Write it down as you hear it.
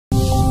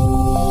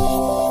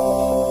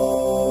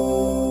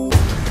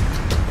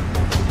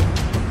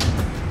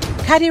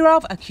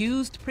Kadyrov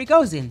accused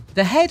Prigozhin.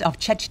 The head of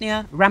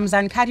Chechnya,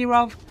 Ramzan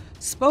Kadyrov,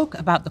 spoke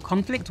about the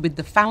conflict with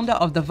the founder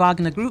of the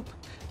Wagner group,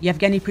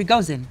 Yevgeny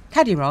Prigozhin.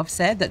 Kadyrov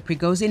said that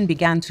Prigozhin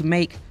began to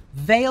make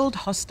veiled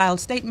hostile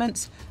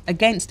statements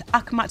against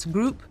Akhmat's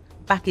group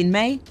back in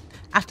May,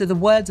 after the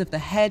words of the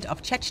head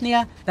of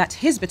Chechnya that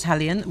his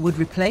battalion would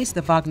replace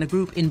the Wagner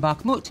group in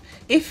Bakhmut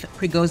if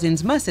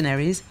Prigozhin's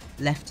mercenaries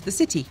left the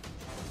city.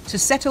 To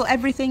settle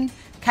everything,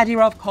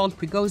 Kadyrov called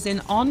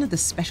Prigozhin on the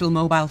special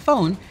mobile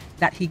phone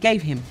that he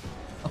gave him.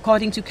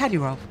 According to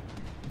Kadyrov,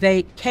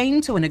 they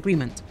came to an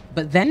agreement,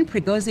 but then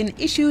Prigozhin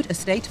issued a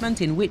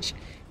statement in which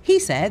he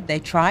said they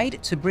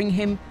tried to bring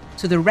him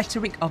to the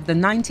rhetoric of the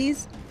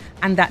 90s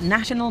and that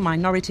national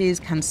minorities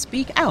can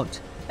speak out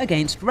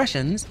against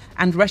Russians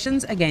and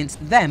Russians against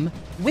them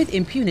with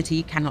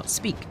impunity cannot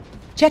speak.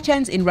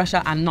 Chechens in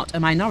Russia are not a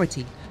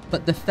minority,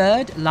 but the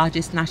third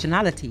largest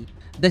nationality,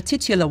 the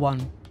titular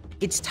one.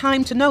 It's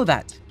time to know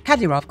that,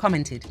 Kadyrov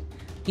commented.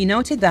 He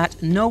noted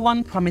that no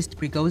one promised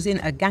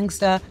Prigozhin a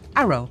gangster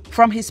arrow.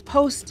 From his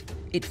post,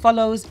 it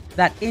follows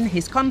that in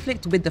his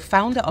conflict with the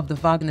founder of the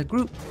Wagner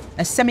group,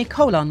 a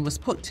semicolon was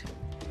put.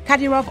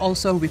 Kadyrov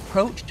also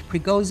reproached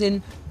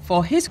Prigozhin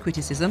for his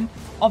criticism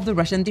of the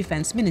Russian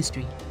Defense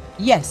Ministry.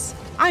 Yes,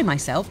 I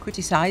myself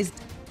criticized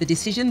the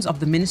decisions of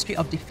the Ministry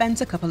of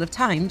Defense a couple of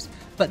times,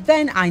 but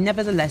then I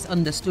nevertheless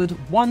understood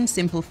one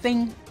simple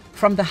thing.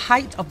 From the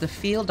height of the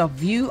field of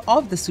view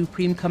of the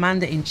Supreme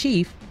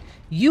Commander-in-Chief,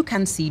 you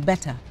can see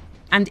better.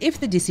 And if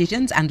the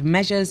decisions and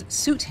measures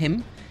suit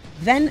him,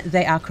 then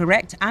they are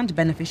correct and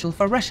beneficial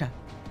for Russia.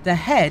 The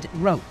head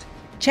wrote.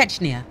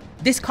 Chechnya.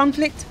 This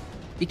conflict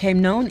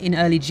became known in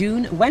early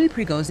June when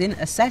Prigozhin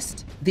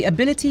assessed the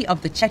ability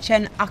of the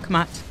Chechen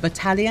Akhmat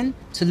battalion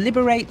to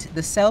liberate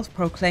the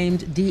self-proclaimed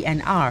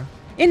DNR.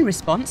 In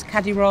response,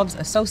 Kadyrov's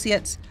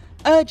associates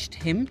urged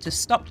him to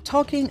stop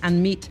talking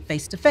and meet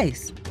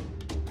face-to-face.